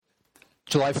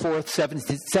July 4th,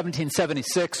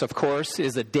 1776, of course,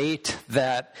 is a date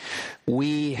that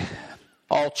we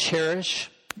all cherish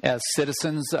as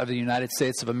citizens of the United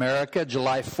States of America.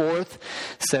 July 4th,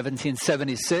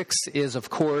 1776 is, of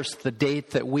course, the date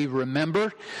that we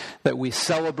remember, that we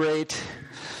celebrate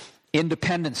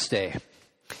Independence Day.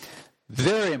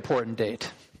 Very important date.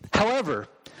 However,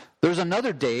 there's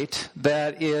another date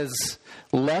that is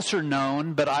lesser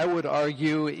known, but I would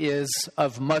argue is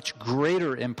of much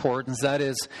greater importance. That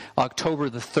is October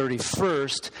the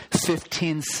 31st,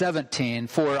 1517.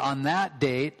 For on that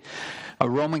date, a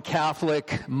Roman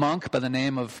Catholic monk by the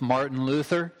name of Martin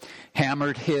Luther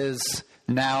hammered his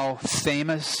now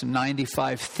famous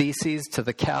 95 Theses to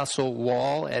the castle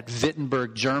wall at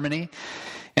Wittenberg, Germany,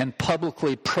 and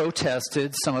publicly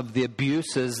protested some of the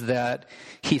abuses that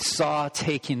he saw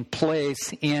taking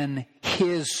place in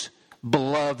his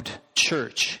beloved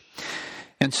church.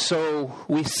 And so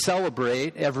we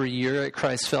celebrate every year at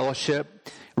Christ Fellowship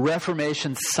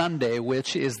Reformation Sunday,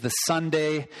 which is the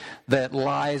Sunday that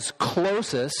lies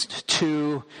closest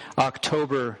to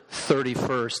October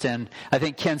 31st. And I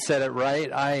think Ken said it right.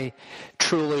 I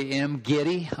truly am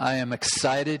giddy. I am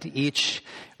excited each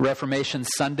Reformation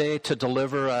Sunday to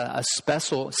deliver a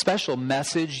special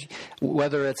message,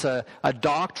 whether it's a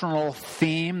doctrinal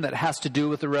theme that has to do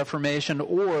with the Reformation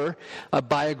or a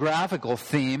biographical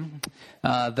theme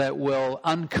that will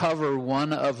uncover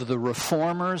one of the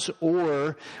reformers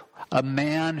or a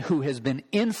man who has been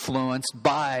influenced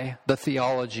by the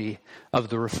theology of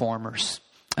the reformers.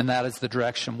 And that is the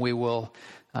direction we will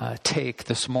take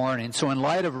this morning. So in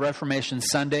light of Reformation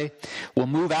Sunday, we'll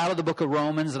move out of the book of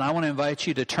Romans, and I want to invite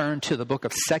you to turn to the book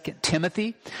of 2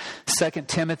 Timothy, 2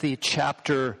 Timothy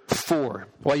chapter 4.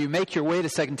 While you make your way to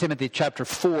 2 Timothy chapter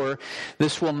 4,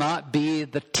 this will not be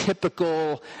the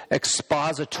typical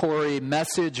expository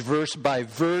message verse by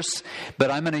verse,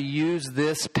 but I'm going to use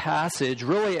this passage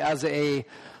really as a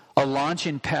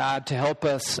launching pad to help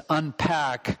us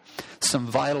unpack some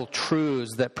vital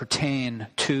truths that pertain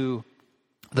to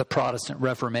the Protestant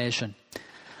Reformation.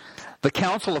 The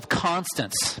Council of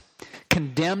Constance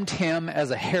condemned him as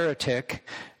a heretic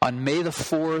on May the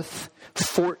 4th,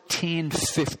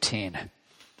 1415.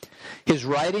 His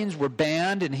writings were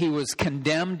banned and he was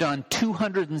condemned on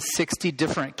 260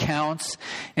 different counts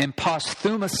and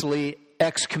posthumously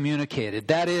excommunicated.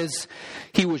 That is,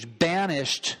 he was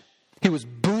banished, he was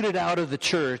booted out of the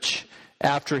church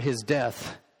after his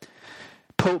death.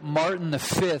 Pope Martin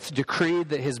V decreed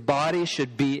that his body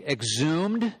should be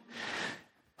exhumed.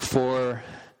 For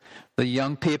the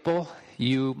young people,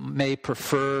 you may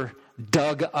prefer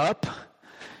dug up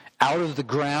out of the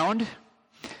ground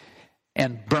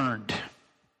and burned.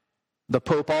 The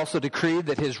Pope also decreed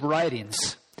that his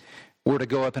writings were to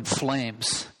go up in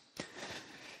flames.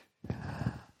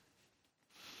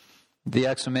 The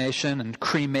exhumation and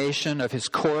cremation of his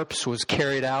corpse was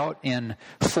carried out in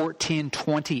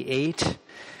 1428.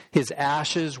 His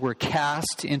ashes were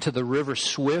cast into the River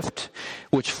Swift,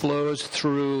 which flows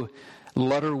through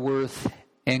Lutterworth,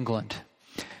 England.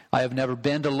 I have never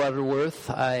been to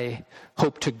Lutterworth. I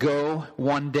hope to go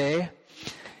one day,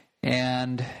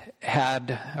 and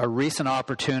had a recent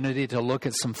opportunity to look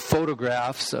at some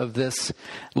photographs of this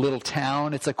little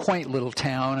town. It's a quaint little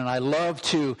town, and I love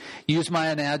to use my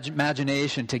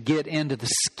imagination to get into the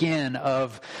skin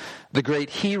of the great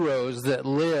heroes that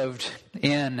lived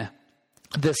in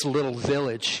this little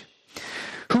village.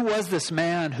 Who was this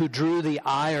man who drew the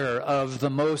ire of the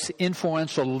most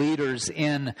influential leaders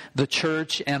in the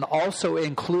church and also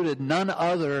included none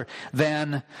other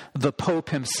than the Pope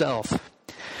himself?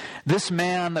 This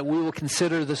man that we will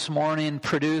consider this morning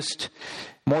produced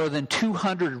more than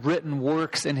 200 written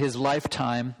works in his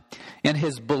lifetime, and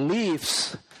his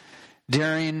beliefs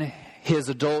during his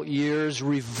adult years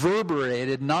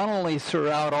reverberated not only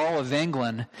throughout all of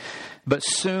England, but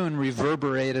soon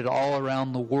reverberated all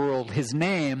around the world. His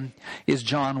name is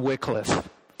John Wycliffe.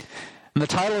 And the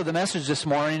title of the message this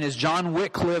morning is John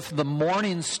Wycliffe, the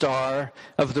Morningstar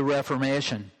of the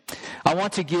Reformation. I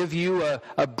want to give you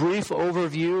a brief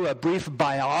overview, a brief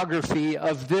biography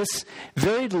of this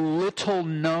very little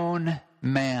known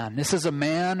man. This is a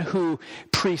man who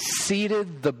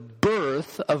preceded the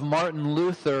birth of Martin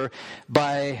Luther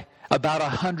by about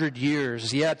 100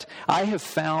 years. Yet I have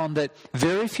found that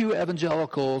very few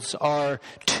evangelicals are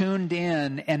tuned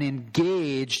in and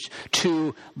engaged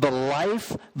to the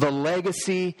life, the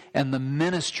legacy, and the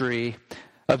ministry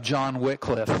of John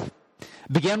Wycliffe.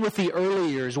 Begin with the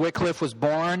early years. Wycliffe was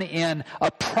born in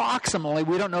approximately,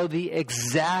 we don't know the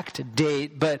exact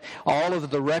date, but all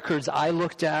of the records I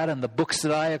looked at and the books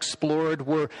that I explored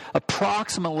were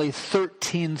approximately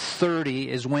 1330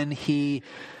 is when he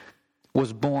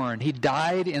was born. He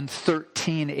died in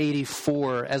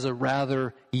 1384 as a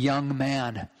rather young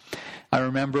man. I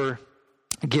remember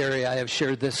Gary, I have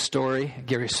shared this story,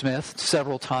 Gary Smith,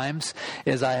 several times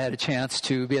as I had a chance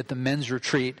to be at the men's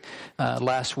retreat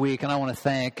last week. And I want to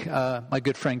thank my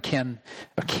good friend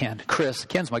Chris.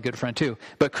 Ken's my good friend too.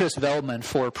 But Chris Veldman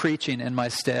for preaching in my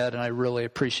stead. And I really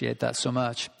appreciate that so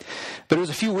much. But it was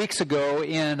a few weeks ago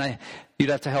you'd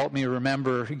have to help me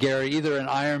remember, Gary, either in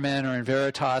Ironman or in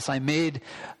Veritas, I made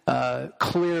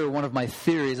clear one of my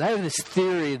theories. I have this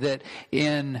theory that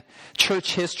in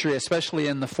church history, especially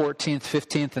in the 14th,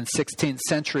 15th, and 16th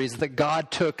centuries, that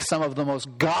God took some of the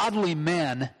most godly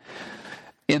men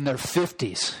in their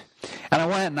 50s. And I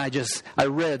went and I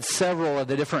read several of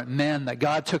the different men that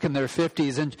God took in their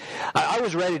 50s. And I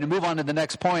was ready to move on to the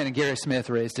next point, and Gary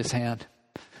Smith raised his hand.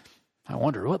 I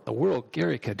wonder what the world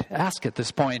Gary could ask at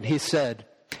this point. He said,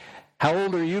 "How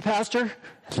old are you, Pastor?"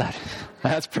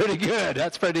 That's pretty good.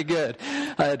 That's pretty good.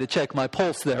 I had to check my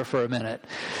pulse there for a minute.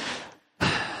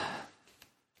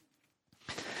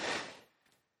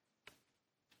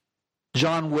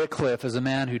 John Wycliffe is a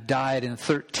man who died in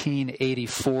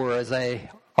 1384, as I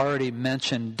already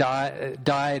mentioned,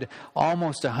 died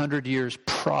almost 100 years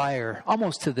prior,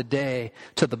 almost to the day,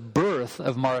 to the birth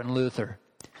of Martin Luther.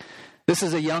 This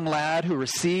is a young lad who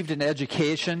received an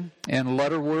education in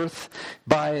Lutterworth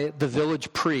by the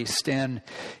village priest, and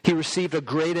he received a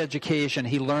great education.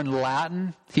 He learned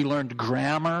Latin, he learned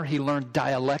grammar, he learned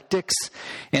dialectics,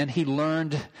 and he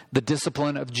learned the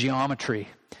discipline of geometry.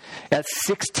 At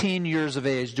 16 years of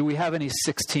age, do we have any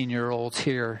 16-year-olds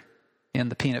here in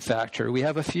the peanut factory? We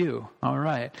have a few. All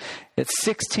right. At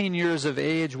 16 years of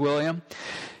age,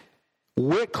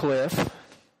 Wycliffe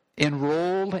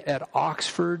enrolled at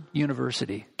Oxford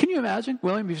University. Can you imagine,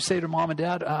 William, if you say to Mom and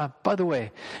Dad, by the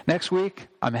way, next week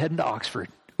I'm heading to Oxford.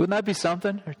 Wouldn't that be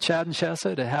something, or Chad and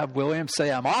Chessa, to have William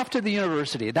say, I'm off to the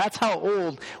university? That's how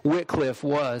old Wycliffe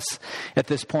was at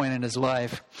this point in his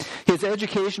life. His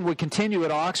education would continue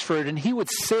at Oxford, and he would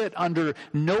sit under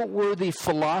noteworthy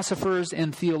philosophers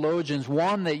and theologians.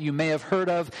 One that you may have heard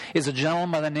of is a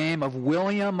gentleman by the name of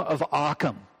William of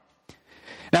Ockham.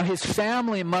 Now, his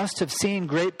family must have seen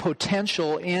great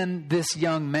potential in this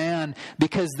young man,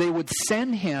 because they would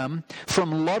send him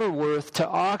from Lutterworth to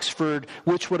Oxford,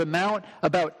 which would amount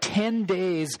about 10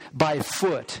 days by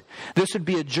foot. This would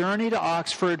be a journey to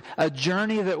Oxford, a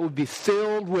journey that would be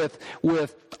filled with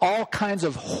all kinds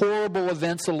of horrible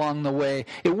events along the way.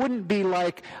 It wouldn't be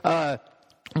like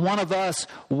one of us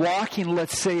walking,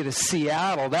 let's say, to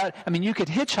Seattle. You could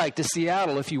hitchhike to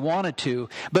Seattle if you wanted to,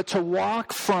 but to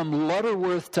walk from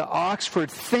Lutterworth to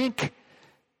Oxford, think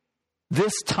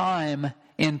this time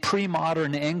in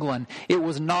pre-modern England, it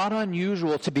was not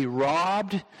unusual to be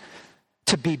robbed,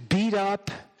 to be beat up,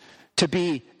 to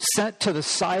be sent to the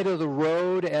side of the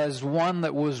road as one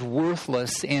that was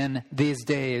worthless in these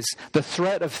days. The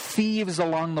threat of thieves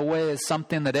along the way is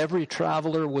something that every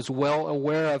traveler was well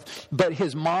aware of. But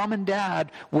his mom and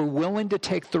dad were willing to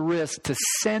take the risk to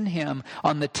send him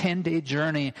on the 10-day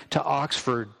journey to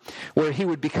Oxford, where he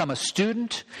would become a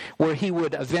student, where he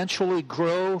would eventually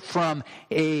grow from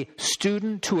a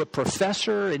student to a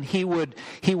professor, and he would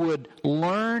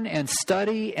learn and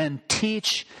study and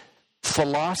teach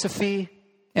philosophy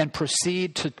and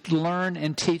proceed to learn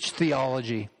and teach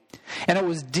theology. And it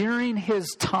was during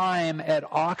his time at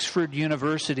Oxford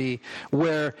University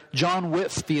where John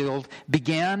Whitefield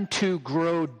began to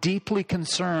grow deeply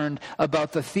concerned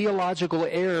about the theological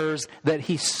errors that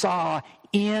he saw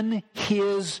in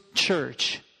his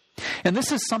church. And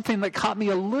this is something that caught me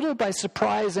a little by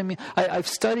surprise. I've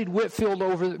studied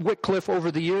Wycliffe over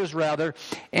the years,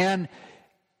 and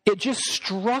it just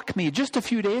struck me just a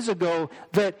few days ago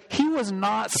that he was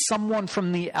not someone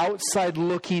from the outside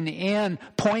looking in,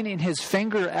 pointing his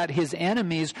finger at his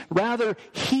enemies. Rather,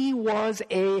 he was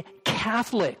a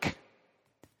Catholic.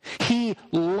 He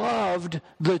loved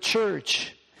the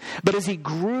church. But as he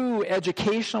grew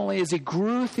educationally, as he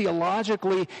grew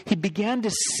theologically, he began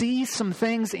to see some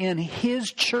things in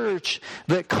his church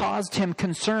that caused him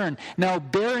concern. Now,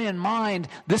 bear in mind,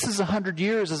 this is 100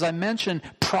 years, as I mentioned,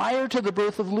 prior to the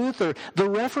birth of Luther. The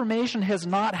Reformation has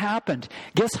not happened.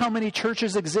 Guess how many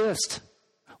churches exist?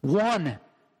 One.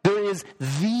 There is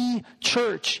the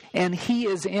church, and he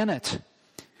is in it.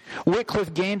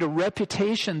 Wycliffe gained a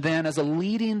reputation then as a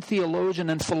leading theologian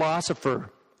and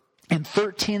philosopher. In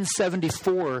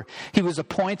 1374, he was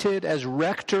appointed as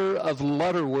rector of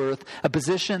Lutterworth, a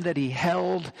position that he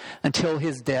held until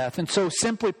his death. And so,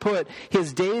 simply put,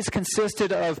 his days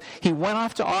consisted of, he went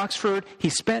off to Oxford, he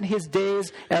spent his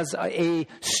days as a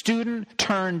student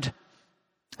turned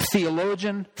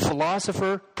theologian,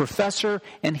 philosopher, professor,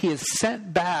 and he is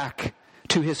sent back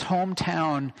to his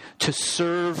hometown to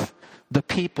serve the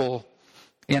people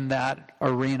in that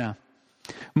arena.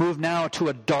 Move now to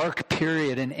a dark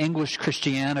period in English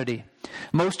Christianity.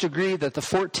 Most agree that the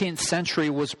 14th century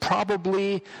was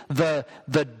probably the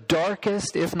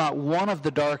darkest, if not one of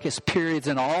the darkest periods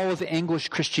in all of English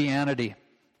Christianity.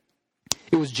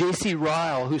 It was J.C.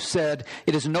 Ryle who said,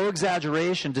 "It is no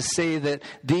exaggeration to say that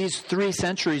these 3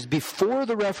 centuries before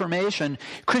the Reformation,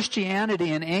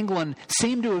 Christianity in England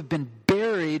seemed to have been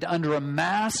buried under a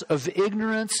mass of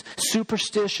ignorance,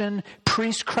 superstition,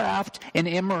 priestcraft, and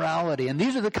immorality." And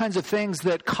these are the kinds of things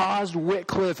that caused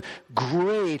Wycliffe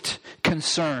great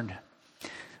concern.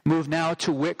 Move now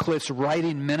to Wycliffe's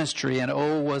writing ministry, and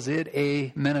oh, was it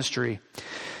a ministry.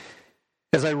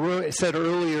 As I said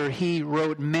earlier, he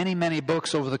wrote many, many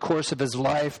books over the course of his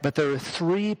life, but there are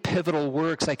 3 pivotal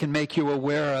works I can make you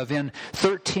aware of. In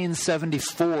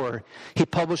 1374, he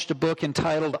published a book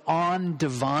entitled On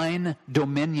Divine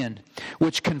Dominion,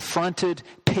 which confronted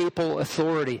papal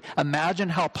authority. Imagine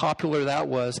how popular that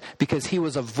was, because he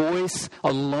was a voice,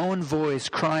 a lone voice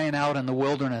crying out in the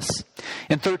wilderness.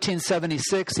 In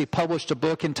 1376, he published a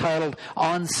book entitled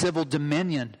On Civil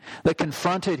Dominion that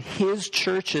confronted his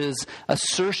church's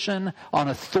assertion on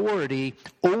authority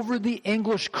over the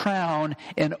English crown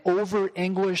and over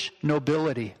English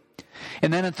nobility.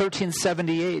 And then in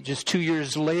 1378, just 2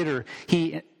 years later,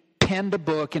 he penned a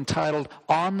book entitled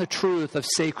On the Truth of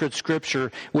Sacred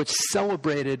Scripture, which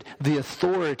celebrated the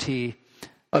authority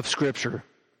of Scripture.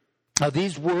 Now,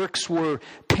 these works were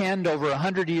penned over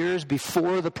 100 years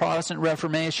before the Protestant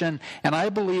Reformation, and I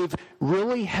believe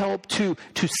really helped to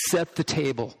set the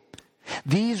table.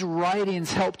 These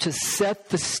writings help to set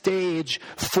the stage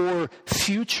for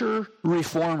future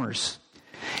reformers.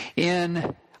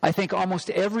 In, I think,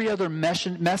 almost every other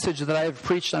message that I have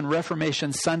preached on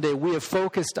Reformation Sunday, we have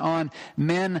focused on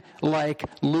men like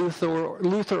Luther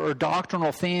or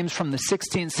doctrinal themes from the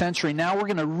 16th century. Now we're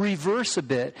going to reverse a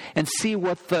bit and see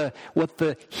what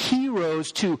the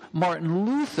heroes to Martin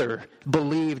Luther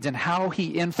believed and how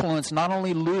he influenced not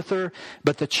only Luther,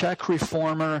 but the Czech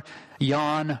reformer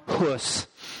Jan Hus.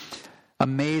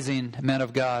 Amazing men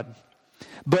of God.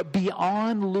 But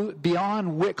beyond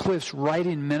Wycliffe's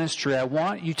writing ministry, I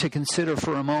want you to consider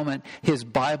for a moment his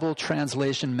Bible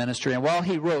translation ministry. And while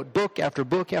he wrote book after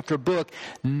book after book,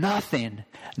 nothing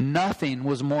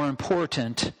was more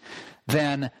important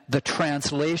than the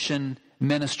translation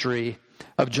ministry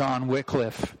of John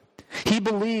Wycliffe. He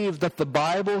believed that the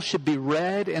Bible should be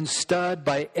read and studied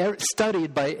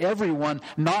by everyone,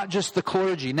 not just the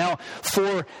clergy. Now,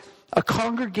 for a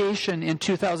congregation in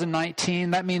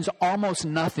 2019, that means almost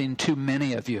nothing to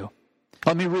many of you.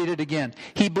 Let me read it again.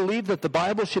 He believed that the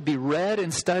Bible should be read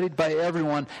and studied by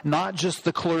everyone, not just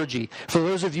the clergy. For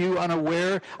those of you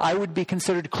unaware, I would be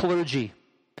considered clergy.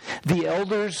 The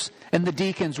elders and the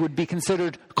deacons would be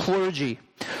considered clergy.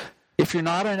 If you're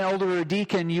not an elder or a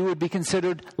deacon, you would be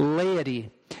considered laity.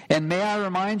 And may I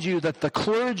remind you that the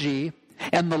clergy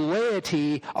and the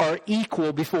laity are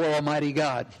equal before Almighty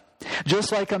God.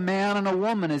 Just like a man and a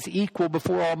woman is equal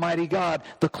before Almighty God,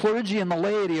 the clergy and the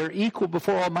laity are equal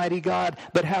before Almighty God,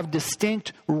 but have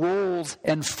distinct roles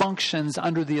and functions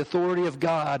under the authority of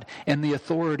God and the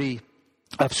authority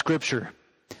of Scripture.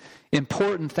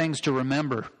 Important things to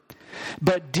remember.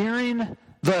 But during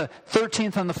the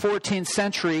 13th and the 14th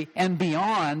century and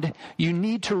beyond, you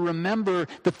need to remember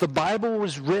that the Bible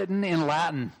was written in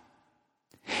Latin.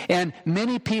 And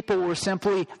many people were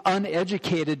simply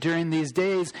uneducated during these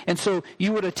days. And so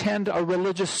you would attend a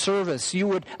religious service. You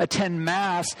would attend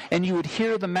Mass, and you would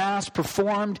hear the Mass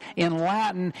performed in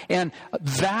Latin. And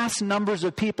vast numbers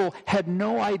of people had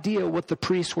no idea what the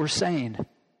priests were saying.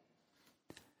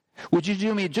 Would you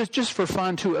do me, just for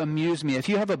fun, to amuse me, if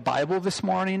you have a Bible this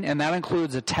morning, and that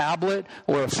includes a tablet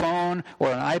or a phone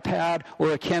or an iPad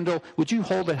or a Kindle, would you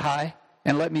hold it high?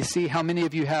 And let me see how many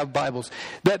of you have Bibles.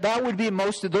 That would be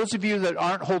most of those of you that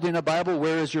aren't holding a Bible.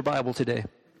 Where is your Bible today?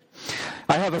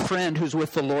 I have a friend who's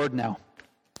with the Lord now.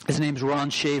 His name's Ron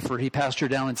Schaefer. He pastored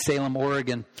down in Salem,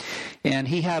 Oregon. And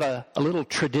he had a little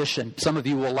tradition. Some of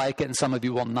you will like it and some of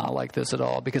you will not like this at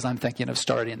all, because I'm thinking of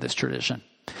starting this tradition.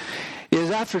 Is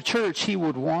after church, he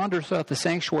would wander throughout the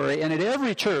sanctuary, and at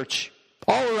every church,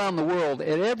 all around the world,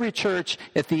 at every church,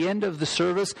 at the end of the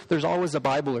service, there's always a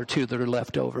Bible or two that are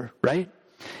left over, right?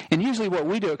 And usually what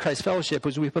we do at Christ Fellowship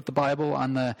is we put the Bible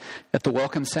at the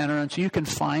Welcome Center, and so you can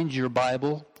find your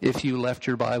Bible if you left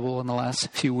your Bible in the last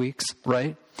few weeks,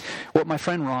 right? What my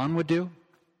friend Ron would do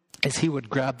is he would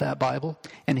grab that Bible,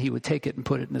 and he would take it and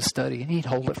put it in his study, and he'd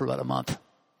hold it for about a month.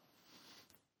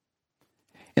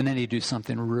 And then he'd do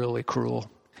something really cruel.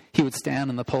 He would stand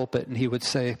in the pulpit and he would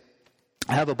say,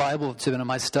 I have a Bible that's been in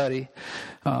my study,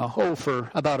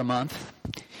 for about a month.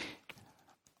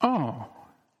 Oh,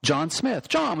 John Smith.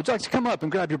 John, would you like to come up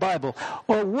and grab your Bible?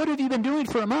 Well, what have you been doing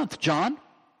for a month, John?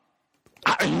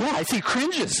 I see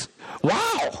cringes.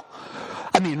 Wow.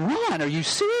 I mean, Ron, are you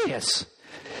serious?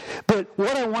 But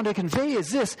what I want to convey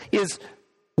is this, is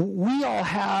we all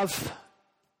have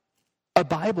a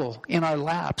Bible in our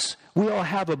laps. We all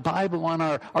have a Bible on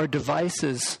our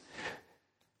devices.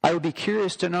 I would be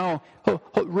curious to know,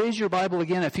 raise your Bible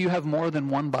again if you have more than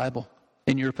one Bible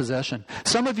in your possession.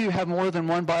 Some of you have more than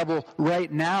one Bible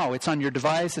right now. It's on your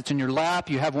device, it's in your lap,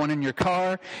 you have one in your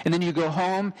car, and then you go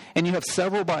home and you have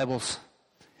several Bibles.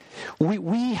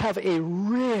 We have a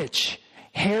rich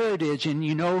heritage, and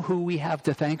you know who we have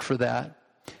to thank for that?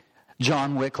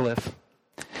 John Wycliffe.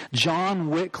 John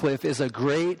Wycliffe is a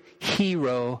great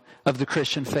hero of the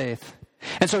Christian faith.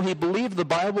 And so he believed the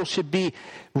Bible should be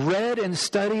read and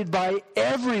studied by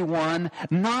everyone,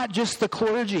 not just the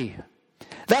clergy.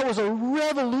 That was a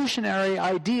revolutionary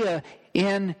idea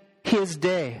in his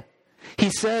day. He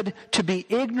said to be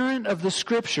ignorant of the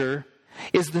Scripture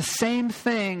is the same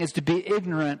thing as to be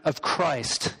ignorant of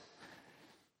Christ.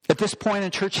 At this point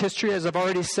in church history, as I've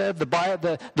already said,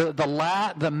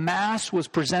 the Mass was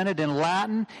presented in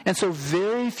Latin, and so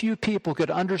very few people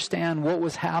could understand what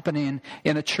was happening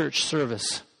in a church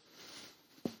service.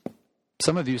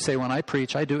 Some of you say, when I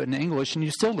preach, I do it in English, and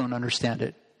you still don't understand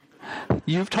it.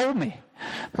 You've told me.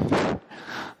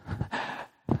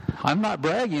 I'm not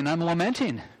bragging, I'm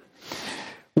lamenting.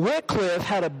 Wycliffe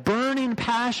had a burning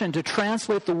passion to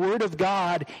translate the Word of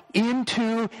God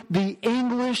into the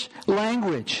English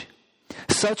language.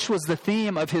 Such was the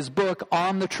theme of his book,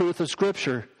 On the Truth of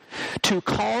Scripture. To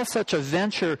call such a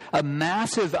venture a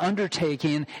massive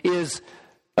undertaking is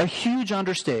a huge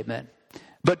understatement.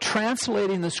 But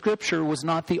translating the Scripture was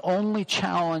not the only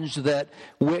challenge that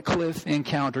Wycliffe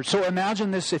encountered. So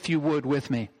imagine this, if you would,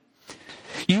 with me.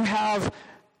 You have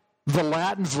the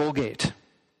Latin Vulgate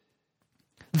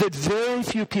that very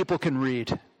few people can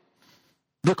read.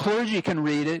 The clergy can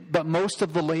read it, but most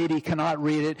of the laity cannot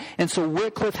read it. And so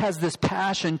Wycliffe has this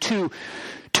passion to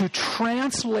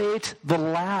translate the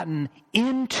Latin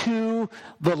into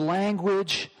the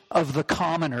language of the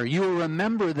commoner. You will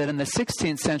remember that in the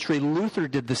 16th century, Luther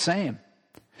did the same.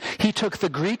 He took the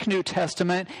Greek New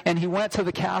Testament and he went to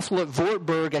the castle at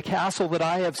Wartburg, a castle that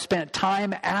I have spent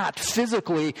time at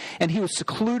physically, and he was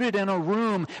secluded in a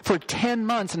room for 10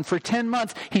 months. And for 10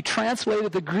 months, he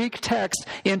translated the Greek text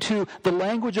into the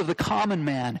language of the common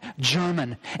man,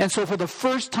 German. And so for the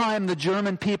first time, the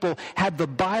German people had the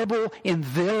Bible in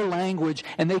their language,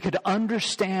 and they could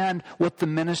understand what the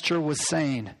minister was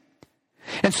saying.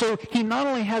 And so he not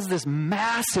only has this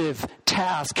massive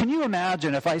task. Can you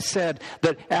imagine if I said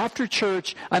that after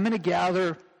church, I'm going to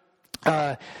gather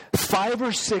 5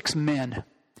 or 6 men,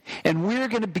 and we're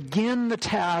going to begin the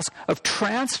task of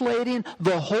translating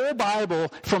the whole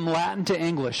Bible from Latin to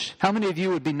English? How many of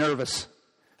you would be nervous?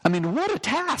 I mean, what a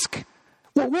task.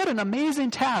 Well, what an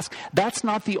amazing task. That's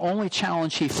not the only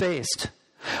challenge he faced.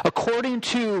 According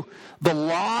to the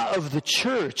law of the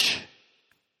church,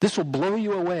 this will blow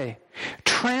you away.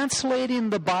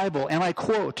 Translating the Bible, and I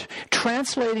quote,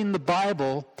 translating the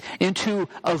Bible into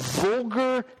a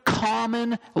vulgar,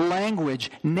 common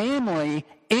language, namely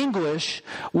English,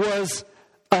 was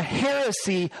a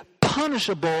heresy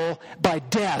punishable by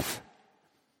death.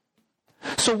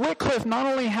 So Wycliffe not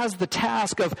only has the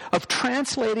task of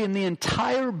translating the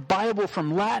entire Bible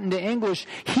from Latin to English,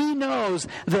 he knows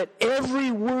that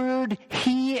every word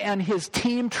he and his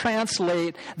team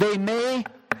translate, they may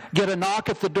get a knock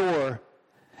at the door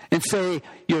and say,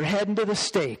 you're heading to the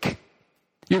stake.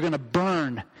 You're going to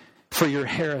burn for your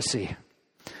heresy.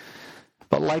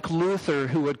 But like Luther,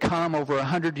 who would come over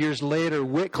 100 years later,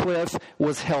 Wycliffe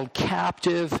was held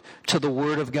captive to the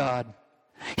Word of God.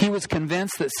 He was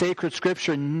convinced that sacred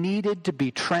scripture needed to be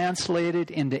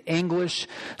translated into English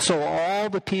so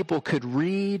all the people could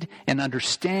read and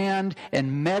understand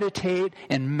and meditate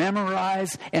and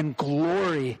memorize and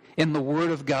glory in the Word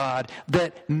of God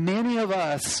that many of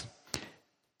us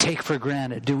take for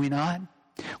granted, do we not?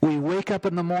 We wake up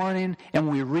in the morning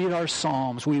and we read our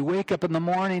Psalms. We wake up in the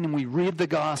morning and we read the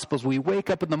Gospels. We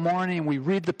wake up in the morning and we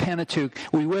read the Pentateuch.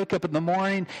 We wake up in the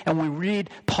morning and we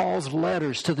read Paul's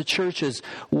letters to the churches.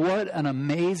 What an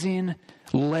amazing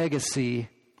legacy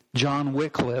John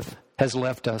Wycliffe has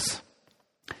left us.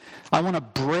 I want to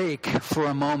break for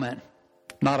a moment,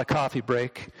 not a coffee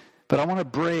break, but I want to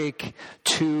break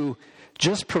to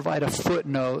just provide a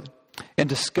footnote and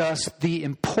discuss the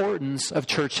importance of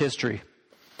church history.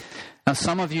 Now,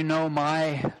 some of you know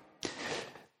my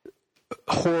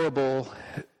horrible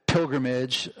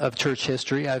pilgrimage of church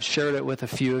history. I've shared it with a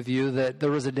few of you that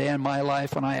there was a day in my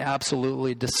life when I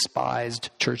absolutely despised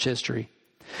church history.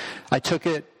 I took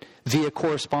it via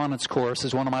correspondence course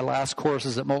as one of my last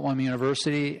courses at Multnomah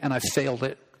University, and I failed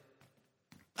it.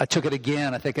 I took it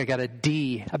again. I think I got a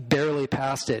D. I barely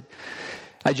passed it.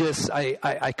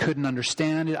 I couldn't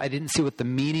understand it. I didn't see what the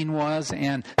meaning was.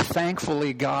 And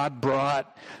thankfully, God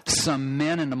brought some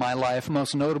men into my life,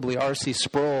 most notably R.C.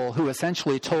 Sproul, who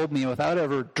essentially told me without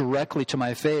ever directly to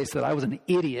my face that I was an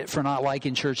idiot for not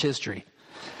liking church history.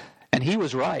 And he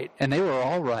was right, and they were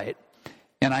all right.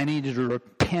 And I needed to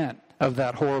repent of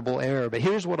that horrible error. But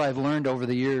here's what I've learned over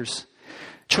the years.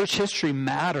 Church history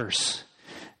matters.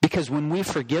 Because when we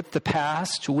forget the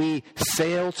past, we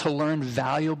fail to learn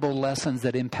valuable lessons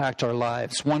that impact our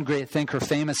lives. One great thinker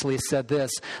famously said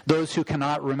this: those who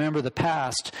cannot remember the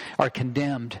past are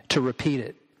condemned to repeat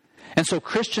it. And so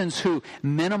Christians who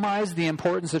minimize the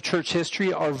importance of church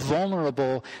history are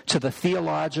vulnerable to the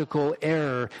theological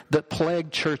error that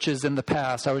plagued churches in the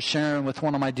past. I was sharing with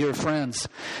one of my dear friends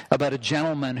about a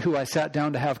gentleman who I sat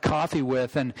down to have coffee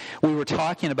with, and we were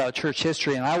talking about church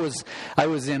history. And I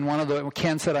was in one of the,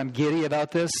 Ken said I'm giddy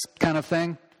about this kind of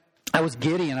thing. I was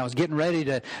giddy, and I was getting ready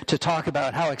to talk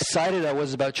about how excited I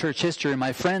was about church history. And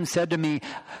my friend said to me,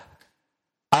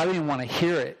 I don't even want to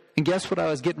hear it. And guess what I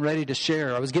was getting ready to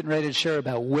share? I was getting ready to share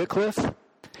about Wycliffe,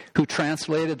 who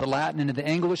translated the Latin into the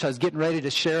English. I was getting ready to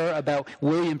share about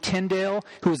William Tyndale,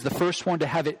 who was the first one to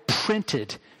have it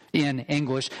printed in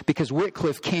English, because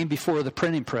Wycliffe came before the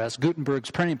printing press, Gutenberg's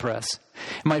printing press.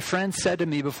 And my friend said to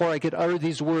me before I could utter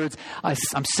these words,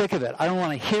 I'm sick of it. I don't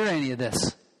want to hear any of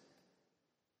this.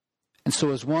 And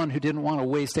so as one who didn't want to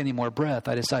waste any more breath,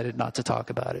 I decided not to talk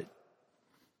about it.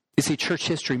 You see, church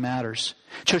history matters.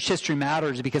 Church history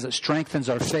matters because it strengthens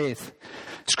our faith.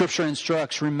 Scripture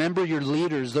instructs, remember your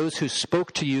leaders, those who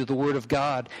spoke to you the word of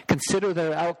God. Consider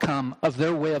their outcome of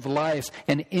their way of life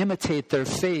and imitate their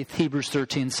faith, Hebrews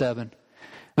 13:7.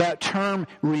 That term,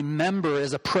 remember,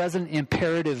 is a present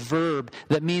imperative verb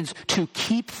that means to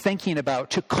keep thinking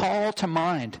about, to call to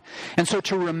mind. And so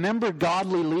to remember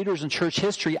godly leaders in church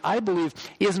history, I believe,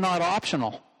 is not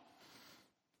optional.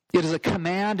 It is a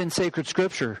command in sacred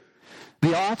Scripture.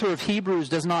 The author of Hebrews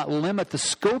does not limit the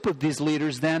scope of these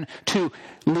leaders then to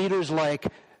leaders like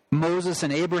Moses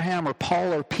and Abraham or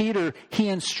Paul or Peter. He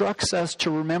instructs us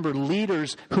to remember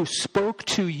leaders who spoke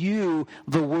to you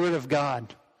the Word of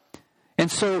God. And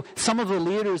so some of the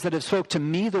leaders that have spoke to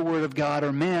me the Word of God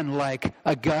are men like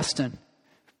Augustine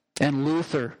and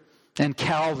Luther and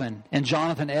Calvin and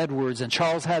Jonathan Edwards and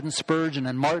Charles Haddon Spurgeon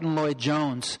and Martin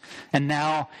Lloyd-Jones and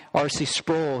now R.C.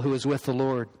 Sproul, who is with the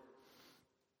Lord.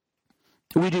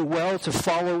 We do well to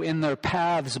follow in their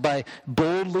paths by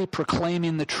boldly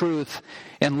proclaiming the truth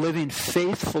and living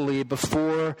faithfully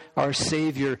before our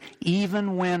Savior,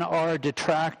 even when our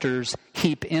detractors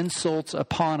heap insults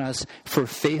upon us for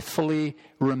faithfully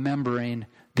remembering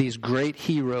these great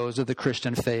heroes of the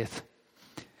Christian faith.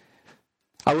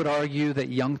 I would argue that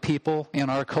young people in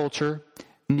our culture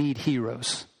need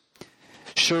heroes.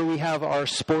 Sure, we have our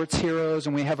sports heroes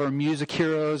and we have our music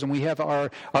heroes and we have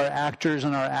our actors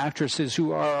and our actresses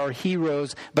who are our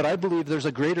heroes, but I believe there's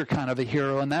a greater kind of a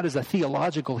hero, and that is a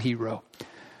theological hero.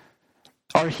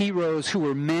 Our heroes who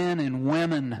were men and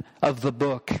women of the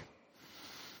book.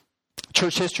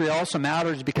 Church history also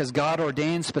matters because God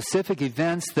ordained specific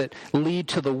events that lead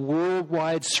to the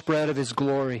worldwide spread of His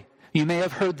glory. You may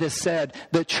have heard this said,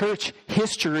 that church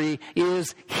history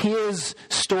is His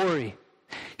story.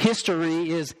 History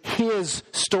is His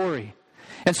story.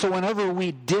 And so whenever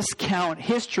we discount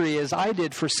history, as I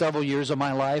did for several years of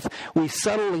my life, we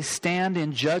subtly stand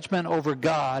in judgment over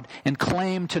God and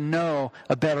claim to know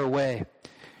a better way.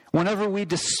 Whenever we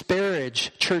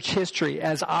disparage church history,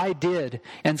 as I did,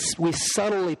 and we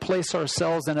subtly place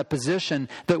ourselves in a position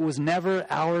that was never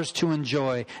ours to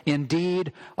enjoy.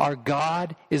 Indeed, our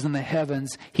God is in the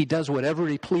heavens. He does whatever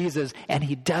He pleases, and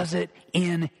He does it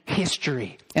in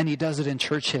history, and He does it in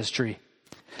church history.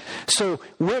 So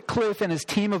Wycliffe and his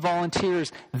team of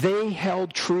volunteers, they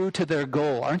held true to their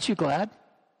goal. Aren't you glad?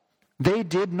 They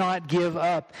did not give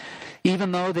up,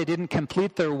 even though they didn't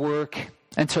complete their work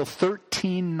until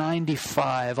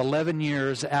 1395, 11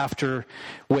 years after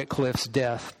Wycliffe's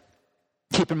death.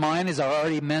 Keep in mind, as I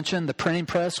already mentioned, the printing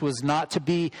press was not to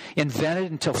be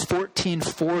invented until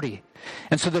 1440.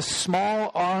 And so this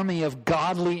small army of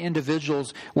godly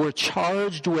individuals were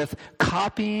charged with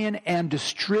copying and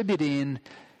distributing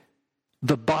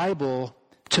the Bible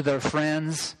to their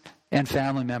friends and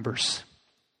family members.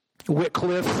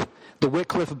 The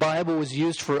Wycliffe Bible was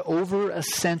used for over a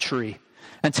century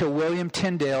until William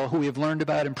Tyndale, who we have learned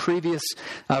about in previous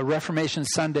Reformation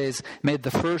Sundays, made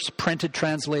the first printed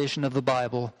translation of the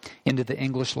Bible into the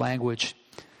English language.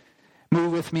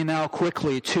 Move with me now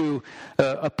quickly to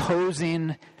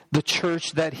opposing the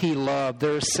church that he loved.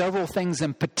 There are several things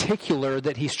in particular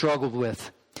that he struggled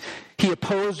with. He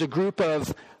opposed a group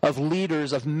of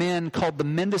leaders, of men called the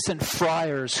Mendicant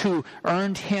Friars, who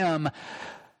earned him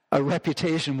a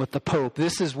reputation with the Pope.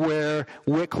 This is where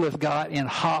Wycliffe got in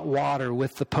hot water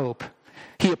with the Pope.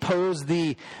 He opposed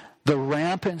the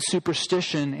rampant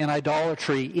superstition and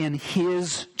idolatry in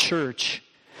his church.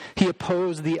 He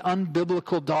opposed the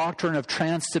unbiblical doctrine of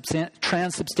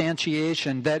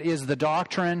transubstantiation, that is, the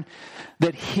doctrine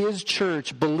that his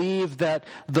church believed that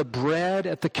the bread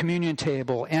at the communion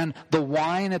table and the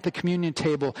wine at the communion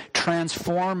table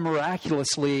transform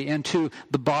miraculously into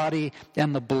the body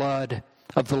and the blood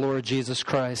of the Lord Jesus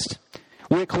Christ.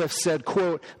 Wycliffe said,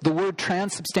 quote, "The word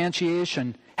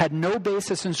transubstantiation had no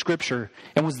basis in Scripture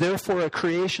and was therefore a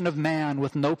creation of man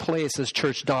with no place as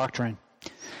church doctrine."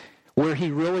 Where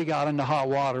he really got into hot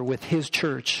water with his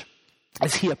church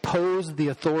as he opposed the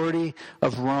authority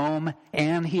of Rome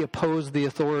and he opposed the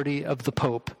authority of the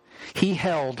Pope. He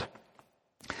held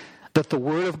that the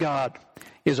Word of God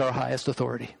is our highest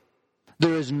authority.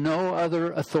 There is no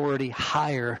other authority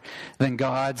higher than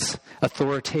God's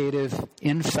authoritative,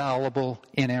 infallible,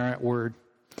 inerrant Word.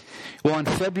 Well, on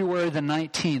February the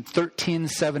 19th,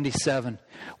 1377,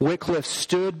 Wycliffe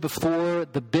stood before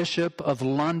the Bishop of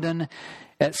London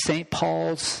at St.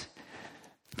 Paul's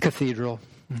Cathedral.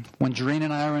 When Doreen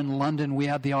and I were in London, we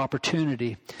had the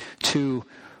opportunity to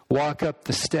walk up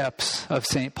the steps of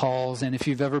St. Paul's. And if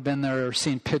you've ever been there or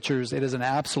seen pictures, it is an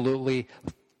absolutely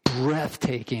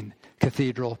breathtaking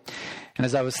cathedral. And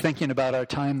as I was thinking about our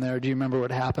time there, do you remember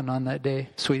what happened on that day,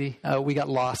 sweetie? We got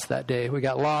lost that day. We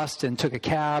got lost and took a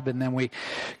cab, and then we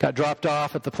got dropped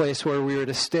off at the place where we were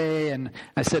to stay. And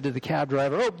I said to the cab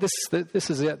driver, "Oh, this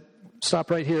is it.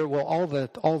 Stop right here." Well, all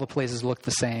the places look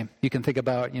the same. You can think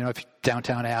about, if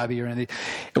downtown Abbey or anything.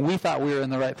 And we thought we were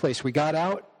in the right place. We got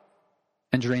out,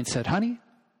 and Doreen said, "Honey,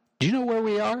 do you know where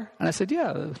we are?" And I said,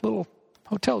 "Yeah, the little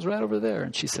hotel's right over there."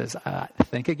 And she says,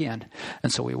 "Think again."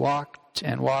 And so we walked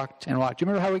and walked and walked. Do you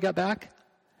remember how we got back?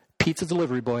 Pizza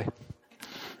delivery boy.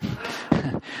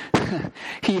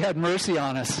 He had mercy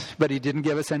on us, but he didn't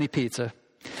give us any pizza.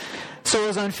 So it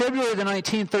was on February the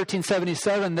 19th,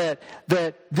 1377, that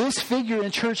this figure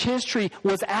in church history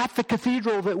was at the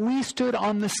cathedral that we stood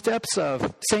on the steps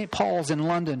of, St. Paul's in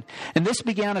London. And this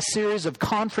began a series of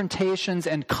confrontations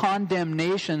and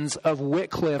condemnations of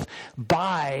Wycliffe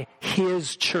by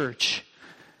his church.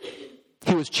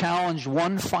 He was challenged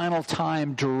one final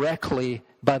time directly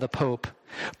by the Pope.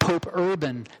 Pope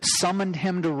Urban summoned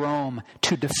him to Rome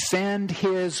to defend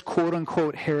his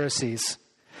quote-unquote heresies.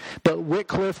 But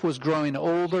Wycliffe was growing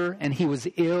older, and he was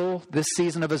ill this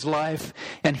season of his life,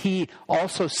 and he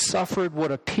also suffered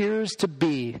what appears to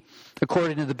be,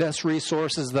 according to the best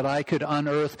resources that I could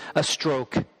unearth, a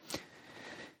stroke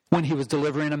when he was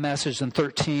delivering a message in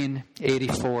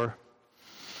 1384.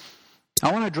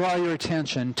 I want to draw your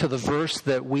attention to the verse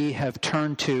that we have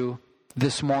turned to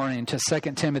this morning, to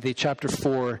 2 Timothy chapter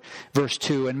 4, verse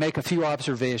 2, and make a few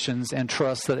observations and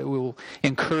trust that it will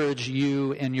encourage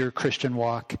you in your Christian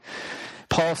walk.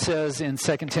 Paul says in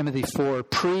 2 Timothy 4,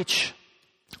 "Preach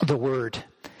the word.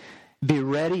 Be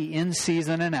ready in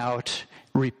season and out.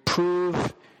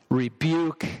 Reprove,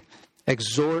 rebuke,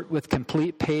 exhort with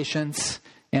complete patience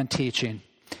and teaching."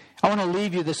 I want to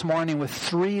leave you this morning with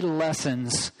 3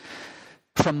 lessons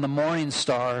from the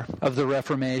Morningstar of the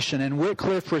Reformation. And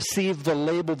Wycliffe received the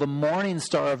label the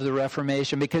Morningstar of the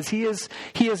Reformation because he is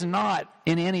not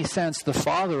in any sense the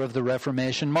father of the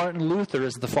Reformation. Martin Luther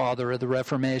is the father of the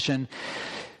Reformation.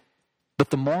 But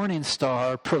the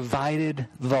Morningstar provided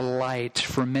the light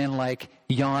for men like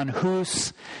Jan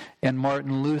Hus and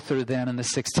Martin Luther then in the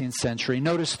 16th century.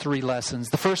 Notice 3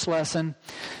 lessons. The first lesson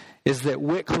is that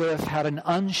Wycliffe had an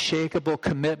unshakable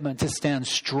commitment to stand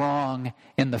strong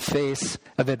in the face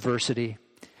of adversity.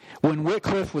 When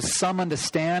Wycliffe was summoned to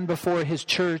stand before his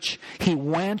church, he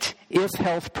went if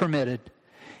health permitted,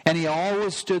 and he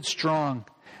always stood strong.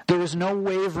 There was no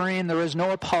wavering, there was no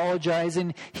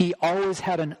apologizing. He always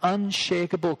had an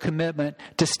unshakable commitment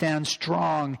to stand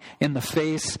strong in the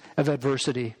face of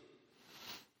adversity.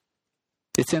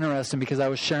 It's interesting because I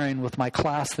was sharing with my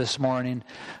class this morning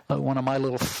one of my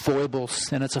little foibles,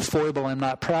 and it's a foible I'm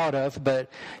not proud of, but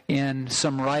in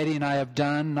some writing I have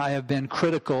done, I have been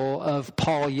critical of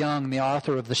Paul Young, the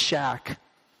author of The Shack,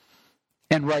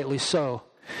 and rightly so.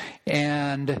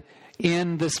 And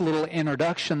in this little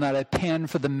introduction that I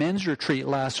penned for the men's retreat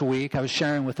last week, I was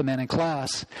sharing with the men in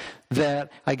class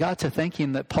that I got to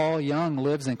thinking that Paul Young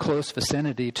lives in close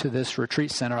vicinity to this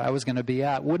retreat center I was going to be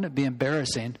at. Wouldn't it be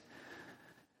embarrassing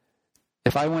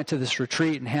if I went to this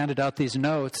retreat and handed out these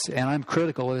notes, and I'm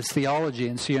critical of his theology,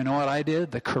 and so you know what I did?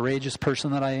 The courageous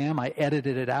person that I am, I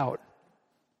edited it out.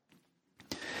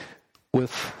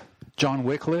 With John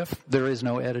Wycliffe, there is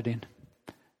no editing.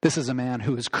 This is a man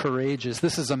who is courageous.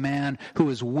 This is a man who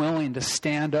is willing to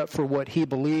stand up for what he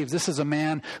believes. This is a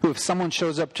man who, if someone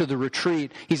shows up to the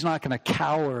retreat, he's not going to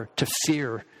cower to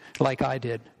fear like I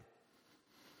did.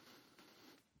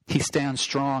 He stands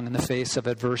strong in the face of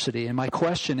adversity. And my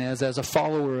question is, as a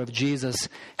follower of Jesus,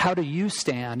 how do you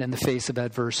stand in the face of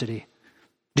adversity?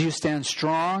 Do you stand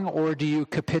strong or do you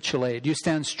capitulate? Do you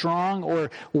stand strong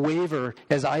or waver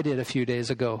as I did a few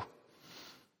days ago?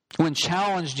 When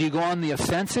challenged, do you go on the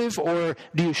offensive or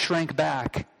do you shrink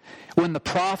back? When the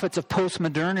prophets of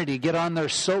postmodernity get on their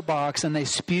soapbox and they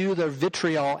spew their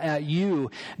vitriol at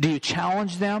you, do you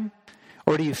challenge them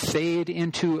or do you fade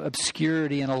into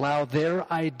obscurity and allow their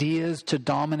ideas to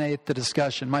dominate the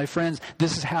discussion? My friends,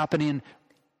 this is happening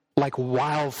like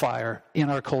wildfire in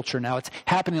our culture now. It's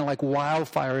happening like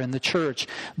wildfire in the church.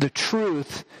 The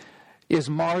truth is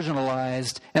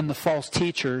marginalized and the false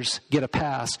teachers get a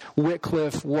pass.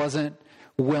 Wycliffe wasn't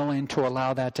willing to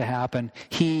allow that to happen.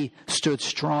 He stood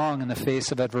strong in the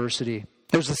face of adversity.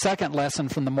 There's a second lesson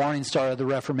from the Morningstar of the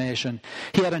Reformation.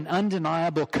 He had an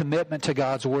undeniable commitment to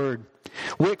God's Word.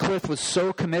 Wycliffe was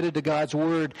so committed to God's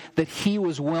Word that he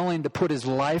was willing to put his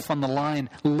life on the line,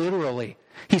 literally.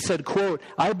 He said, quote,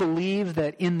 "I believe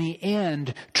that in the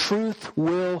end, truth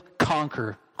will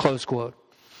conquer," close quote.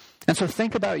 And so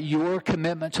think about your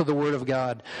commitment to the Word of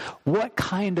God. What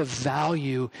kind of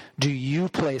value do you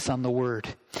place on the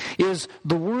Word? Is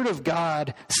the Word of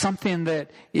God something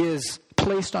that is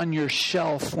placed on your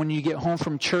shelf when you get home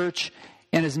from church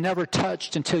and is never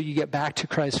touched until you get back to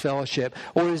Christ Fellowship?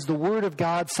 Or is the Word of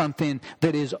God something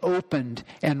that is opened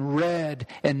and read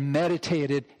and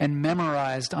meditated and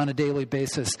memorized on a daily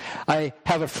basis? I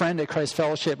have a friend at Christ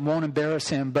Fellowship, won't embarrass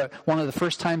him, but one of the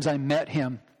first times I met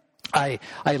him, I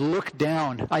looked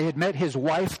down. I had met his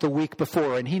wife the week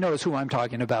before, and he knows who I'm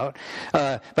talking about.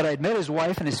 But I had met his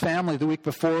wife and his family the week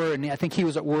before, and I think he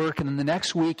was at work. And then the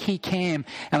next week he came,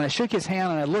 and I shook his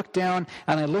hand, and I looked down,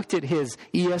 and I looked at his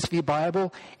ESV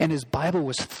Bible, and his Bible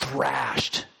was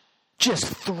thrashed. Just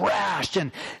thrashed,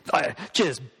 and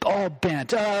just all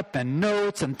bent up, and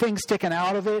notes and things sticking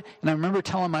out of it. And I remember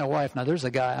telling my wife, now there's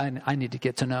a guy I need to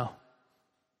get to know.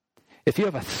 If you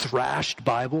have a thrashed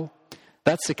Bible,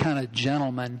 that's the kind of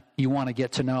gentleman you want to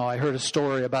get to know. I heard a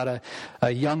story about a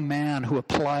young man who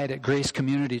applied at Grace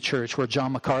Community Church, where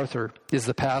John MacArthur is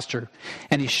the pastor.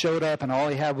 And he showed up, and all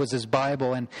he had was his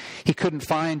Bible, and he couldn't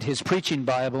find his preaching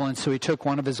Bible, and so he took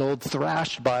one of his old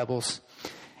thrashed Bibles.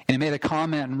 And he made a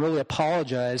comment and really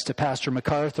apologized to Pastor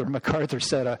MacArthur. MacArthur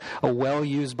said a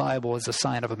well-used Bible is a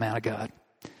sign of a man of God.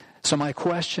 So my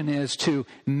question is to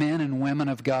men and women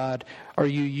of God, are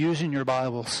you using your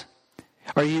Bibles?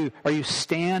 Are you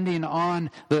standing on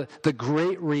the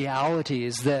great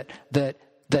realities that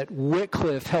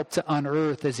Wycliffe helped to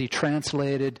unearth as he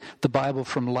translated the Bible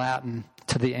from Latin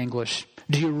to the English?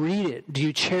 Do you read it? Do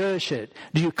you cherish it?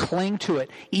 Do you cling to it,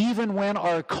 even when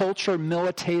our culture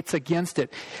militates against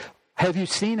it? Have you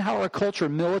seen how our culture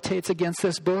militates against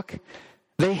this book?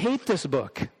 They hate this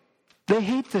book. They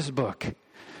hate this book.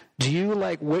 Do you,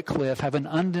 like Wycliffe, have an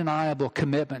undeniable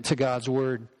commitment to God's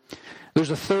Word? There's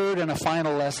a third and a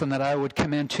final lesson that I would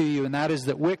commend to you, and that is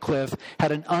that Wycliffe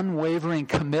had an unwavering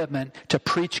commitment to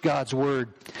preach God's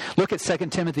Word. Look at 2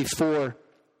 Timothy 4,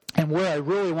 and where I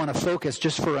really want to focus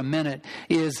just for a minute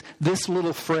is this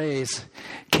little phrase,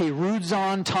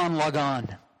 kerudzon ton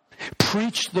logon,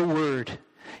 preach the Word.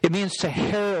 It means to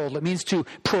herald. It means to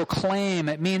proclaim.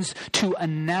 It means to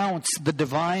announce the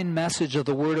divine message of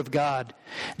the Word of God.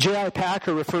 J.I.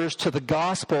 Packer refers to the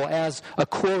gospel as a,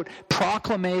 quote,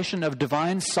 proclamation of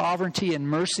divine sovereignty and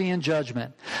mercy and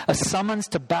judgment, a summons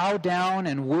to bow down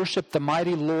and worship the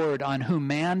mighty Lord on whom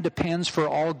man depends for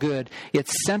all good.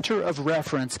 Its center of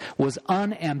reference was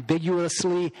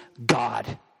unambiguously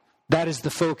God. That is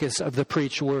the focus of the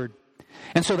preached word.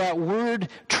 And so that word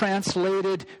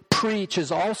translated preach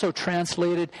is also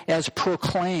translated as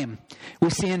proclaim.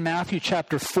 We see in Matthew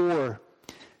chapter 4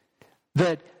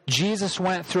 that Jesus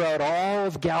went throughout all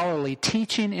of Galilee,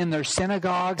 teaching in their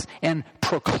synagogues and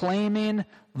proclaiming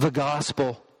the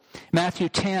gospel. Matthew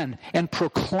 10, and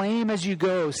proclaim as you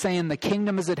go, saying the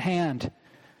kingdom is at hand.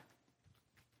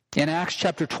 In Acts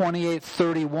chapter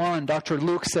 28:31, Dr.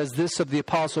 Luke says this of the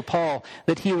Apostle Paul,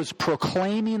 that he was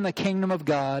proclaiming the kingdom of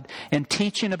God and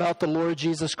teaching about the Lord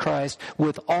Jesus Christ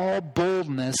with all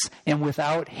boldness and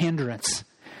without hindrance.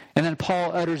 And then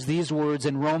Paul utters these words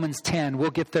in Romans 10.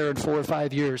 We'll get there in 4 or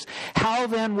 5 years. How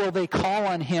then will they call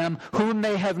on him whom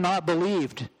they have not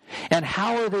believed? And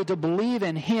how are they to believe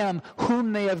in him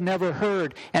whom they have never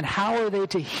heard? And how are they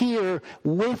to hear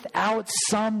without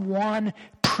someone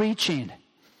preaching?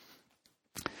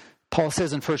 Paul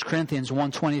says in 1 Corinthians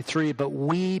 1:23, but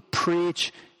we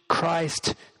preach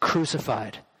Christ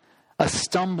crucified, a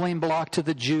stumbling block to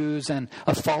the Jews and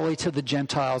a folly to the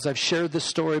Gentiles. I've shared this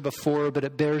story before, but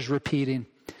it bears repeating.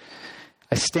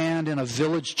 I stand in a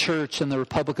village church in the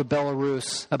Republic of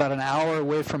Belarus, about an hour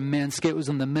away from Minsk. It was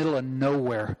in the middle of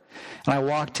nowhere. And I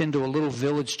walked into a little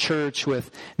village church with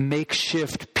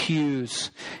makeshift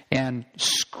pews and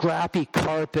scrappy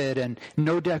carpet and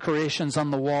no decorations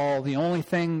on the wall. The only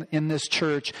thing in this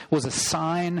church was a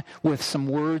sign with some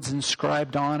words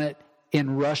inscribed on it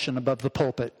in Russian above the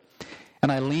pulpit.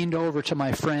 And I leaned over to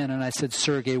my friend and I said,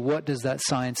 Sergey, what does that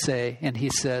sign say? And he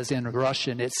says in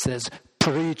Russian, it says,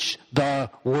 preach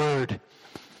the word.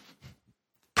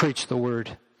 Preach the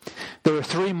word. There are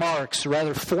 4 marks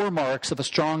of a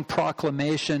strong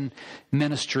proclamation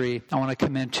ministry I want to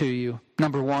commend to you.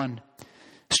 Number 1,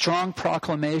 strong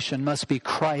proclamation must be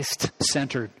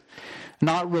Christ-centered.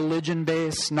 Not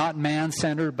religion-based, not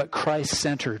man-centered, but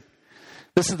Christ-centered.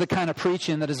 This is the kind of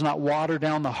preaching that does not water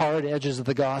down the hard edges of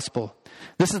the gospel.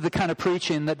 This is the kind of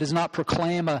preaching that does not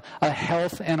proclaim a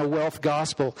health and a wealth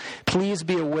gospel. Please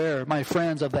be aware, my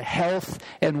friends, of the health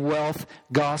and wealth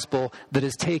gospel that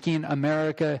is taking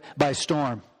America by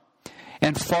storm.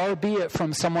 And far be it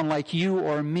from someone like you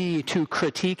or me to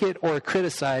critique it or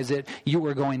criticize it. You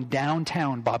are going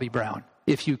downtown, Bobby Brown,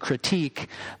 if you critique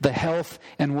the health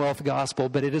and wealth gospel.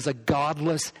 But it is a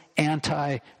godless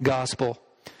anti-gospel.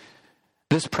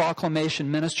 This proclamation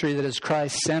ministry that is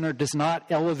Christ-centered does not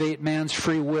elevate man's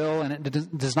free will, and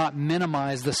it does not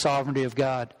minimize the sovereignty of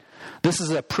God. This is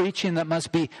a preaching that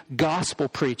must be gospel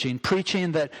preaching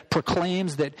that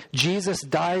proclaims that Jesus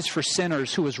dies for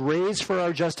sinners, who was raised for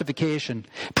our justification.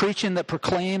 Preaching that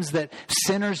proclaims that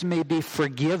sinners may be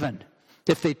forgiven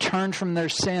if they turn from their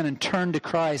sin and turn to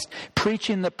Christ.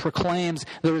 Preaching that proclaims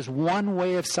there is one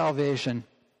way of salvation.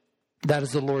 That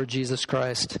is the Lord Jesus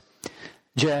Christ.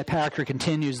 J.I. Packer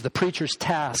continues, the preacher's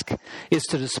task is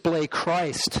to display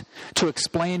Christ, to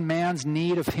explain man's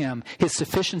need of him, his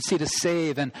sufficiency to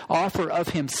save, and offer of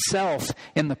himself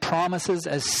in the promises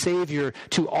as Savior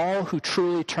to all who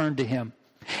truly turn to him,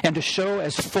 and to show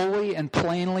as fully and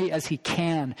plainly as he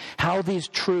can how these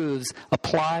truths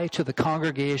apply to the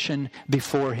congregation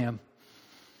before him.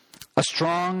 A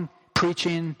strong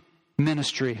preaching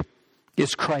ministry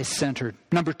is Christ-centered.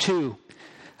 Number 2,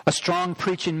 a strong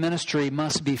preaching ministry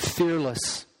must be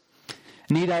fearless.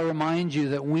 Need I remind you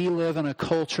that we live in a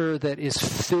culture that is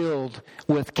filled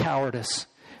with cowardice,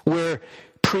 where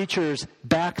preachers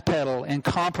backpedal and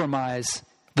compromise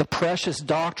the precious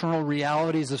doctrinal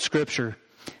realities of Scripture.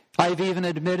 I've even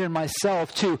admitted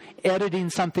myself to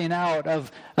editing something out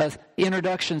of an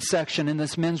introduction section in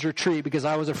this men's retreat because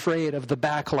I was afraid of the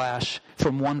backlash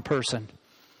from one person.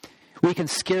 We can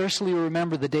scarcely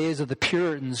remember the days of the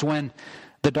Puritans when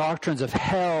the doctrines of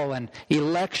hell and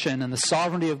election and the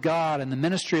sovereignty of God and the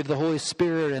ministry of the Holy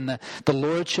Spirit and the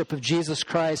lordship of Jesus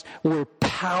Christ were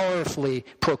powerfully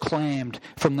proclaimed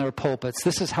from their pulpits.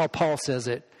 This is how Paul says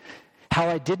it. How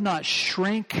I did not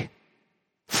shrink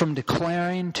from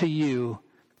declaring to you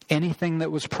anything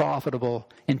that was profitable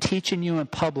and teaching you in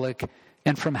public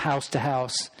and from house to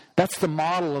house. That's the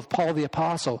model of Paul the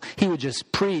Apostle. He would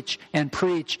just preach and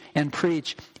preach and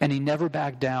preach, and he never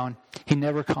backed down. He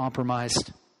never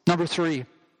compromised. Number 3,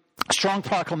 strong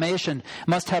proclamation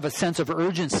must have a sense of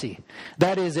urgency.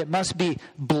 That is, it must be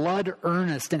blood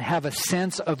earnest and have a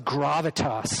sense of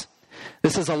gravitas.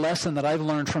 This is a lesson that I've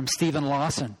learned from Stephen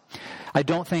Lawson. I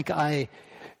don't think I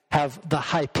have the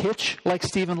high pitch like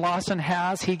Stephen Lawson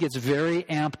has. He gets very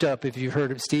amped up. If you've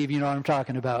heard of Steve, you know what I'm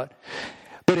talking about.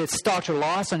 But it's Dr.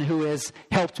 Lawson who has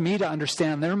helped me to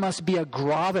understand there must be a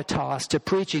gravitas to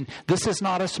preaching. This is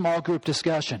not a small group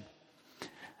discussion.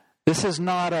 This is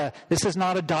not a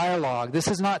dialogue. This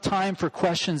is not time for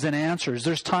questions and answers.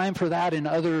 There's time for that in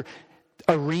other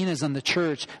arenas in the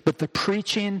church. But the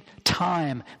preaching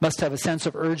time must have a sense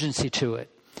of urgency to it.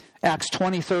 Acts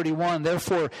 20:31,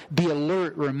 therefore be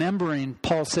alert, remembering,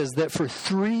 Paul says, that for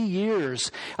 3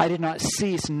 years I did not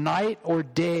cease night or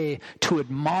day to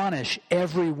admonish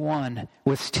everyone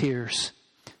with tears.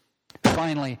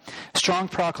 Finally, strong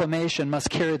proclamation must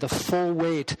carry the full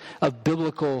weight of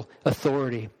biblical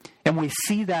authority. And we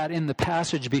see that in the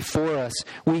passage before us.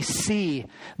 We see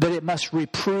that it must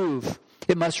reprove,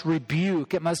 it must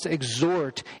rebuke, it must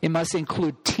exhort, it must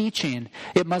include teaching,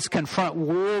 it must confront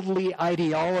worldly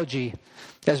ideology.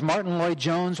 As Martin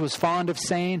Lloyd-Jones was fond of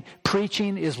saying,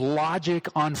 preaching is logic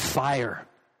on fire.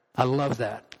 I love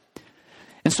that.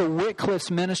 And so Wycliffe's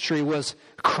ministry was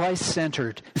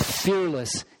Christ-centered,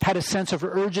 fearless, had a sense of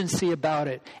urgency about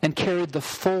it, and carried the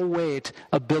full weight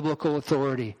of biblical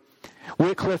authority.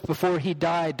 Wycliffe, before he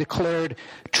died, declared,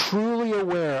 "Truly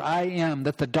aware I am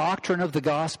that the doctrine of the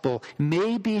gospel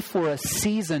may be for a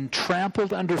season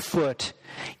trampled underfoot.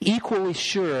 Equally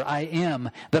sure I am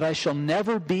that I shall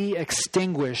never be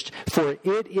extinguished, for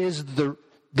it is the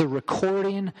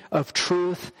recording of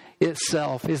truth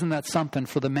itself." Isn't that something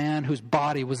for the man whose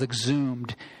body was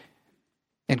exhumed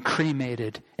and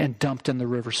cremated and dumped in the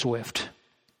River Swift?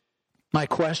 My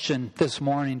question this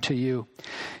morning to you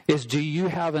is, do you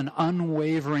have an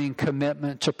unwavering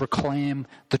commitment to proclaim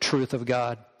the truth of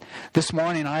God? This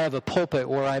morning I have a pulpit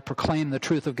where I proclaim the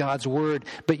truth of God's Word,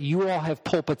 but you all have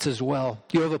pulpits as well.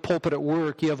 You have a pulpit at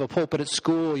work, you have a pulpit at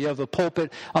school, you have a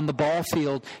pulpit on the ball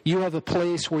field. You have a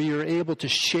place where you're able to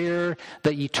share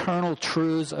the eternal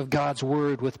truths of God's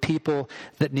Word with people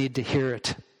that need to hear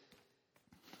it.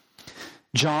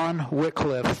 John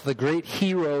Wycliffe, the great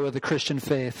hero of the Christian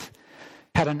faith,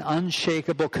 had an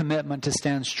unshakable commitment to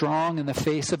stand strong in the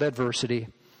face of adversity.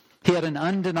 He had an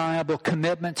undeniable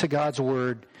commitment to God's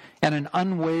Word and an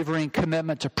unwavering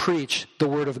commitment to preach the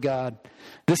Word of God.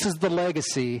 This is the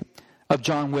legacy of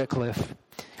John Wycliffe.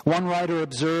 One writer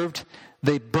observed,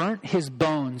 "They burnt his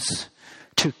bones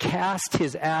to cast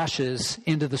his ashes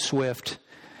into the Swift,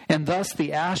 and thus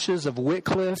the ashes of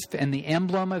Wycliffe and the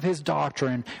emblem of his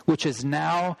doctrine, which is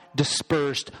now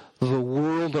dispersed the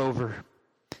world over."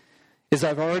 As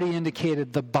I've already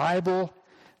indicated, the Bible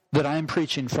that I'm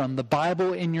preaching from, the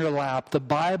Bible in your lap, the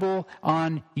Bible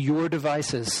on your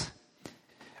devices,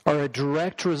 are a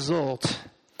direct result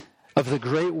of the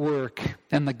great work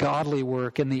and the godly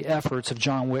work and the efforts of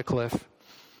John Wycliffe.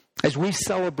 As we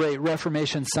celebrate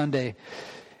Reformation Sunday,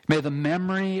 may the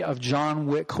memory of John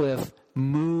Wycliffe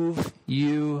move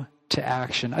you to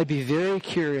action. I'd be very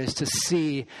curious to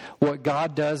see what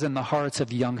God does in the hearts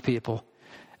of young people.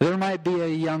 There might be a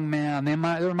young man,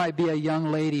 there might be a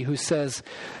young lady who says,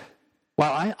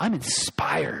 "Wow, I'm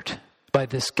inspired by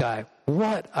this guy.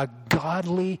 What a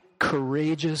godly,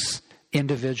 courageous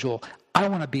individual. I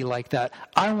want to be like that.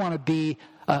 I want to be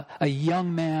a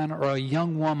young man or a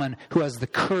young woman who has the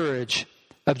courage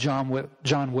of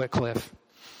John Wycliffe."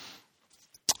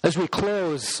 As we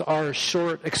close our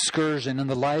short excursion in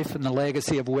the life and the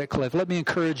legacy of Wycliffe, let me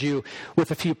encourage you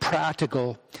with a few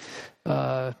practical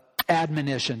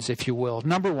admonitions, if you will.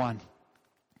 Number one,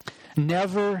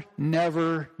 never,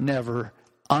 never, never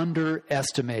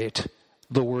underestimate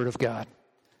the Word of God.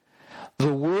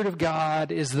 The Word of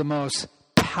God is the most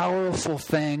powerful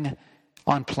thing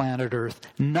on planet Earth.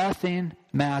 Nothing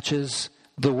matches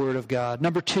the Word of God.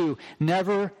 Number two,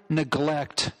 never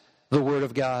neglect the Word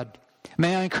of God.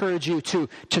 May I encourage you to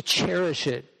cherish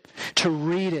it, to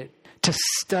read it, to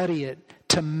study it,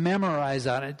 to memorize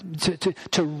on it,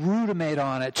 to ruminate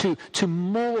on it, to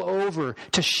mull over,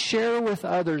 to share with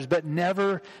others, but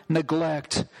never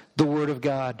neglect the Word of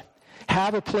God.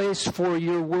 Have a place for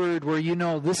your Word where you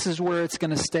know this is where it's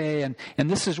going to stay, and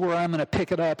this is where I'm going to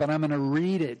pick it up and I'm going to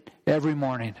read it every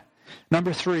morning.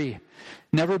 Number three,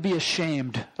 never be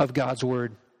ashamed of God's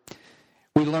Word.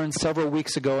 We learned several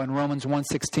weeks ago in Romans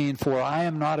 1:16, "For I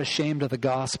am not ashamed of the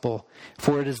gospel,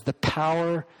 for it is the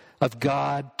power of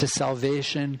God to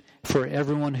salvation for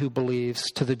everyone who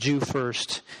believes, to the Jew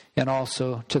first and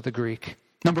also to the Greek."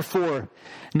 Number four,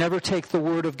 never take the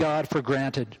Word of God for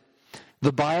granted.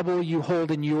 The Bible you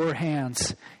hold in your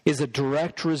hands is a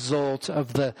direct result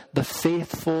of the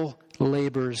faithful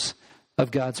labors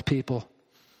of God's people.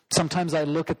 Sometimes I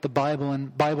look at the Bible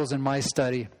and Bibles in my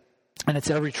study, and it's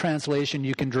every translation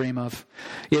you can dream of.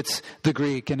 It's the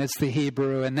Greek and it's the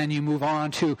Hebrew, and then you move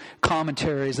on to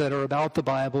commentaries that are about the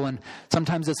Bible, and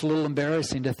sometimes it's a little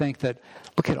embarrassing to think that,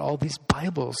 look at all these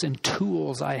Bibles and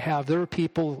tools I have. There are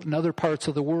people in other parts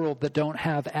of the world that don't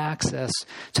have access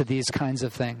to these kinds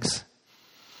of things.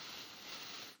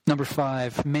 Number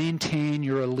five, maintain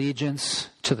your allegiance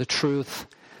to the truth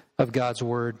of God's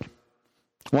Word.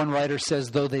 One writer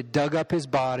says, though they dug up his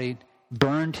body,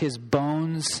 burned his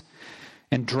bones,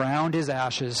 and drowned his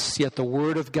ashes, yet the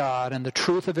word of God and the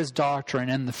truth of his doctrine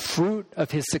and the fruit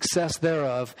of his success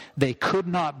thereof they could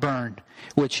not burn,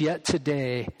 which yet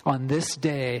today, on this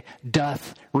day,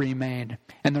 doth remain.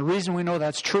 And the reason we know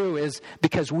that's true is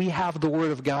because we have the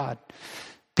word of God.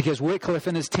 Because Wycliffe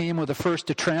and his team were the first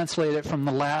to translate it from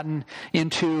the Latin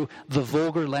into the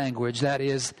vulgar language, that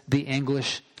is, the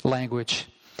English language.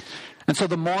 And so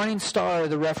the Morningstar of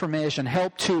the Reformation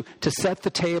helped to set the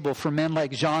table for men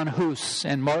like John Hus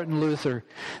and Martin Luther.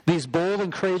 These bold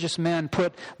and courageous men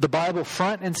put the Bible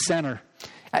front and center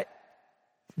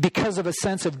because of a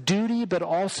sense of duty, but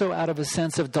also out of a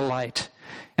sense of delight.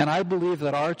 And I believe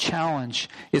that our challenge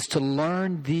is to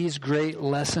learn these great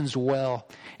lessons well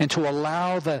and to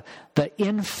allow the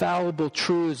infallible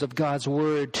truths of God's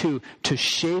Word to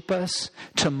shape us,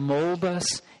 to mold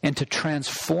us, and to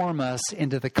transform us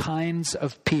into the kinds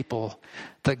of people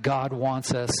that God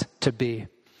wants us to be.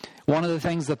 One of the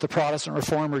things that the Protestant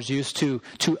reformers used to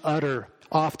utter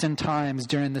oftentimes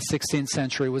during the 16th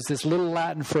century was this little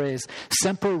Latin phrase,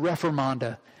 semper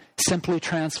reformanda, simply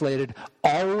translated,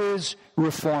 always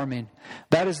reforming.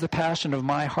 That is the passion of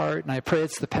my heart, and I pray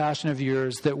it's the passion of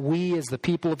yours, that we as the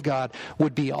people of God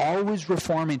would be always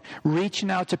reforming, reaching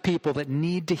out to people that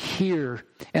need to hear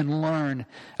and learn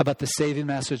about the saving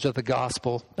message of the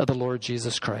gospel of the Lord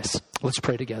Jesus Christ. Let's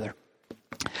pray together.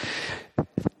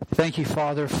 Thank you,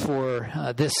 Father,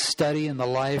 for this study in the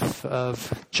life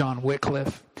of John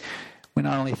Wycliffe. We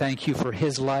not only thank you for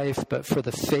his life, but for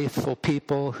the faithful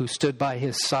people who stood by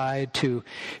his side to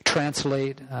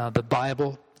translate the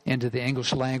Bible into the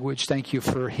English language. Thank you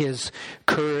for his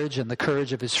courage and the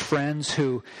courage of his friends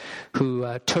who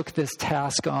took this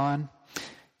task on,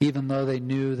 even though they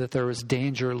knew that there was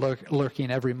danger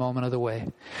lurking every moment of the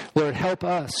way. Lord, help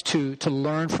us to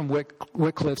learn from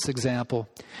Wycliffe's example.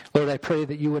 Lord, I pray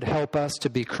that you would help us to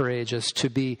be courageous,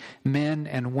 to be men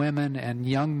and women and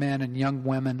young men and young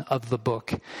women of the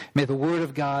book. May the Word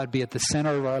of God be at the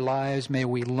center of our lives. May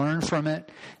we learn from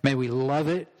it. May we love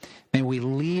it. May we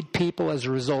lead people as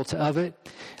a result of it.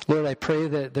 Lord, I pray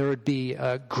that there would be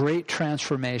a great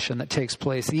transformation that takes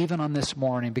place even on this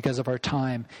morning because of our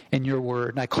time in your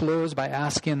word. And I close by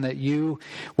asking that you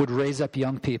would raise up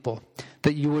young people,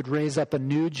 that you would raise up a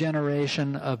new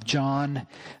generation of John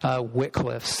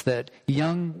Wycliffes, that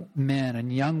young men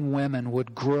and young women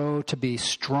would grow to be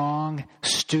strong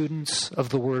students of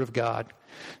the Word of God,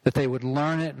 that they would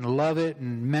learn it and love it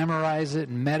and memorize it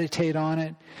and meditate on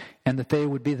it, and that they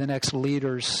would be the next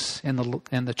leaders in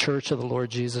the church of the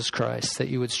Lord Jesus Christ, that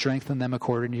you would strengthen them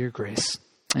according to your grace.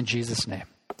 In Jesus' name,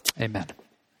 amen.